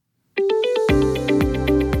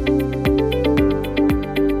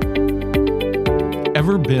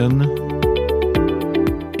ever been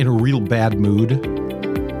in a real bad mood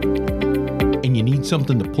and you need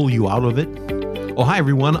something to pull you out of it? Oh, hi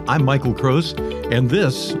everyone, I'm Michael Kroos, and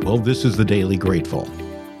this is the Daily Grateful.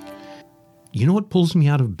 You know what pulls me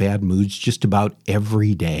out of bad moods just about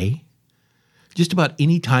every day? Just about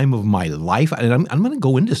any time of my life, and I'm going to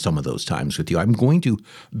go into some of those times with you. I'm going to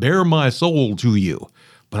bare my soul to you,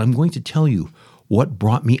 but I'm going to tell you what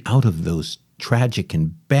brought me out of those tragic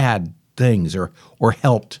and bad things, or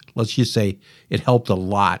helped. Let's just say it helped a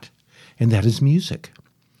lot, and that is music.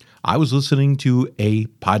 I was listening to a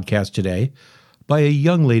podcast today by a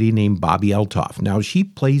young lady named Bobbi Althoff. Now, she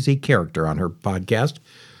plays a character on her podcast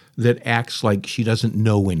that acts like she doesn't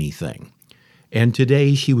know anything. And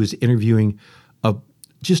today she was interviewing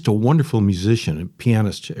just a wonderful musician, a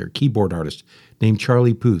pianist or keyboard artist named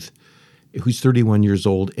Charlie Puth, who's 31 years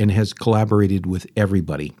old and has collaborated with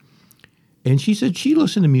everybody. And she said she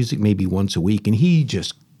listened to music maybe once a week, and he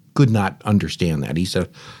just could not understand that. He said,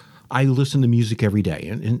 I listen to music every day,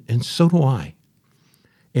 and so do I.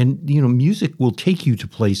 And, you know, music will take you to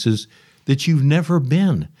places that you've never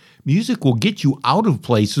been. Music will get you out of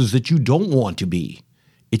places that you don't want to be.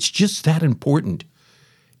 It's just that important.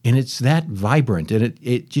 And it's that vibrant, and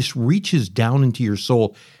it just reaches down into your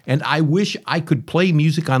soul. And I wish I could play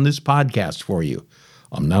music on this podcast for you.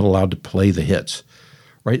 I'm not allowed to play the hits.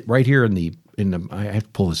 Right here in the I have to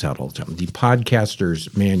pull this out all the time. The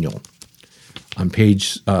podcaster's manual on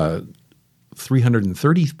page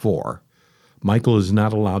 334. Michael is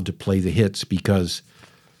not allowed to play the hits because,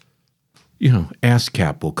 you know,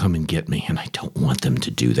 ASCAP will come and get me, and I don't want them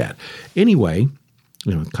to do that. Anyway,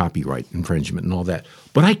 you know, copyright infringement and all that.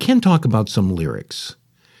 But I can talk about some lyrics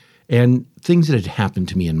and things that had happened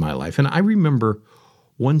to me in my life. And I remember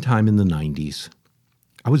one time in the 90s,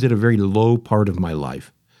 I was at a very low part of my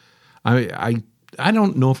life. I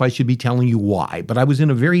don't know if I should be telling you why, but I was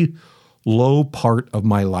in a very low part of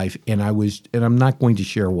my life, and I'm not going to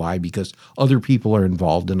share why because other people are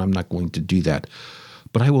involved, and I'm not going to do that.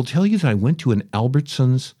 But I will tell you that I went to an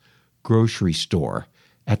Albertsons grocery store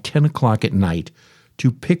at 10 o'clock at night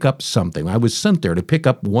to pick up something. I was sent there to pick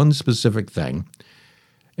up one specific thing,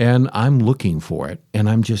 and I'm looking for it, and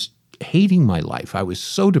I'm just hating my life. I was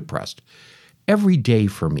so depressed. Every day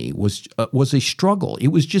for me was a struggle. It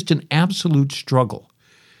was just an absolute struggle.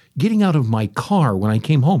 Getting out of my car when I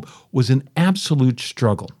came home was an absolute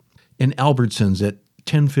struggle. In Albertsons at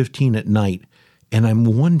 10:15 at night, and I'm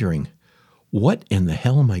wondering, what in the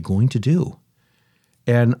hell am I going to do?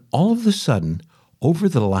 And all of a sudden, over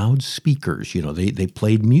the loudspeakers, you know, they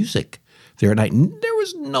played music there at night. And there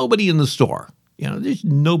was nobody in the store. You know, there's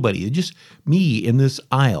nobody. Just me in this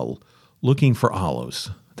aisle looking for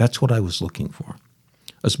olives. That's what I was looking for,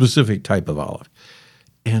 a specific type of olive.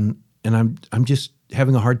 And I'm just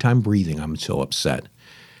having a hard time breathing. I'm so upset.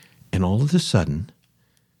 And all of a sudden,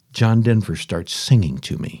 John Denver starts singing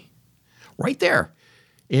to me right there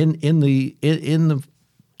in the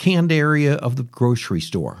canned area of the grocery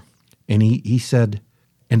store. And he said,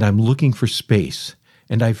 and I'm looking for space,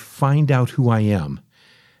 and I find out who I am,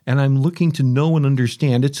 and I'm looking to know and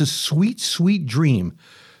understand. It's a sweet, sweet dream.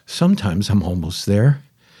 Sometimes I'm almost there.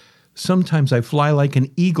 Sometimes I fly like an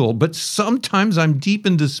eagle, but sometimes I'm deep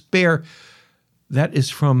in despair. That is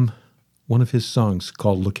from one of his songs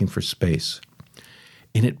called Looking for Space.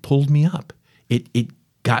 And it pulled me up. It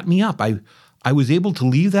got me up. I was able to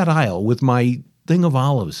leave that aisle with my thing of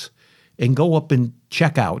olives and go up and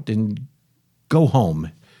check out and go home.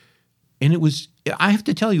 And it was, I have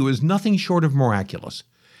to tell you, it was nothing short of miraculous.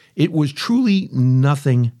 It was truly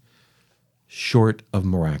nothing short of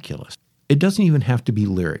miraculous. It doesn't even have to be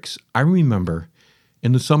lyrics. I remember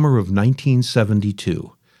in the summer of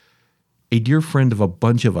 1972, a dear friend of a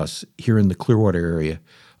bunch of us here in the Clearwater area,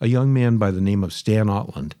 a young man by the name of Stan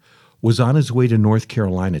Otland, was on his way to North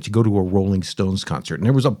Carolina to go to a Rolling Stones concert. And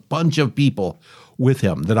there was a bunch of people with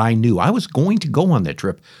him that I knew. I was going to go on that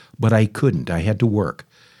trip, but I couldn't. I had to work.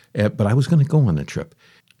 But I was going to go on the trip.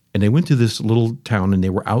 And they went to this little town, and they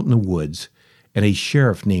were out in the woods, and a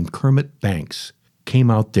sheriff named Kermit Banks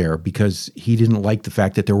came out there because he didn't like the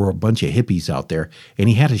fact that there were a bunch of hippies out there, and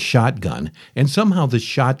he had a shotgun. And somehow the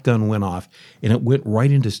shotgun went off, and it went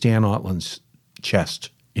right into Stan Otland's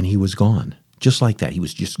chest, and he was gone. Just like that. He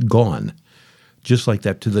was just gone. Just like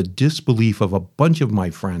that, to the disbelief of a bunch of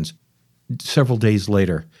my friends. Several days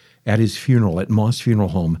later, at his funeral at Moss Funeral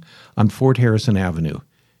Home on Fort Harrison Avenue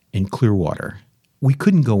in Clearwater, we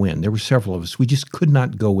couldn't go in. There were several of us. We just could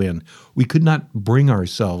not go in. We could not bring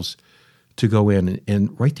ourselves to go in.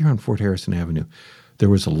 And right there on Fort Harrison Avenue, there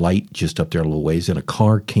was a light just up there a little ways, and a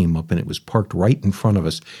car came up, and it was parked right in front of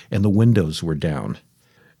us, and the windows were down.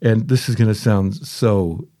 And this is going to sound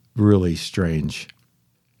so really strange.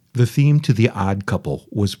 The theme to The Odd Couple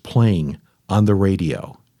was playing on the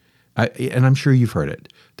radio. And I'm sure you've heard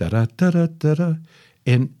it. Da-da-da-da-da-da.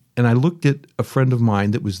 And I looked at a friend of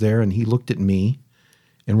mine that was there, and he looked at me,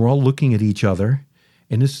 and we're all looking at each other.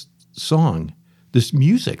 And this song, this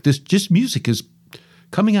music is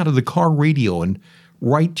coming out of the car radio and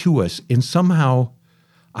right to us. And somehow,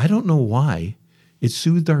 I don't know why, it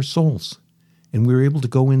soothed our souls. And we were able to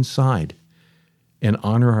go inside and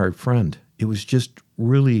honor our friend. It was just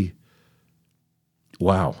really,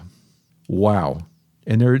 wow.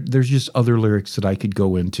 And there's just other lyrics that I could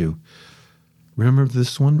go into. Remember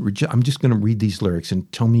this one? I'm just going to read these lyrics and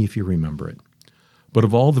tell me if you remember it. But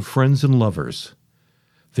of all the friends and lovers,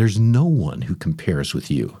 there's no one who compares with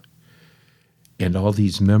you. And all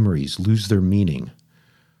these memories lose their meaning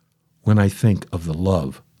when I think of the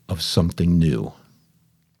love of something new.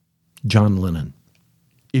 John Lennon.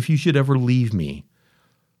 If you should ever leave me,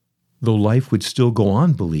 though life would still go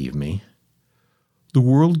on, believe me, the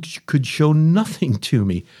world could show nothing to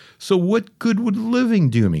me. So what good would living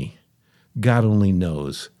do me? God only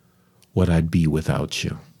knows what I'd be without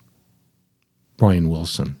you. Brian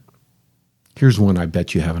Wilson. Here's one I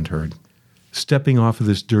bet you haven't heard. Stepping off of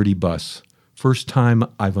this dirty bus, first time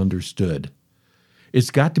I've understood. It's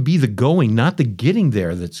got to be the going, not the getting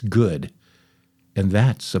there, that's good. And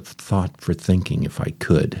that's a thought for thinking if I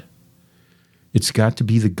could. It's got to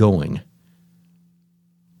be the going,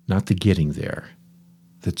 not the getting there,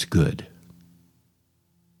 that's good.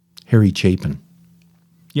 Harry Chapin.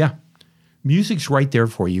 Yeah, music's right there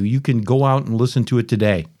for you. You can go out and listen to it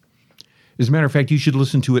today. As a matter of fact, you should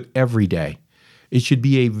listen to it every day. It should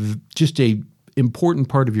be just a important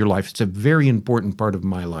part of your life. It's a very important part of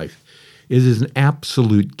my life. It is an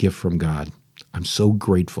absolute gift from God. I'm so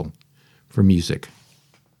grateful for music.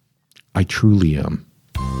 I truly am.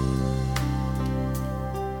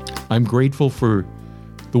 I'm grateful for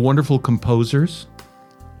the wonderful composers.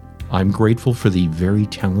 I'm grateful for the very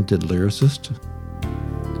talented lyricist.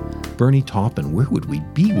 Bernie Taupin, where would we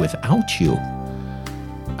be without you?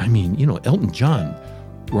 I mean, Elton John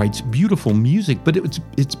writes beautiful music, but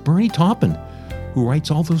it's Bernie Taupin who writes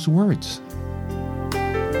all those words.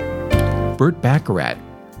 Burt Bacharach,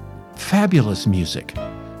 fabulous music.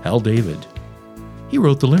 Hal David, he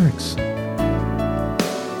wrote the lyrics.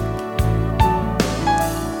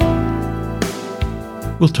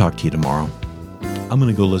 We'll talk to you tomorrow. I'm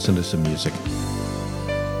going to go listen to some music.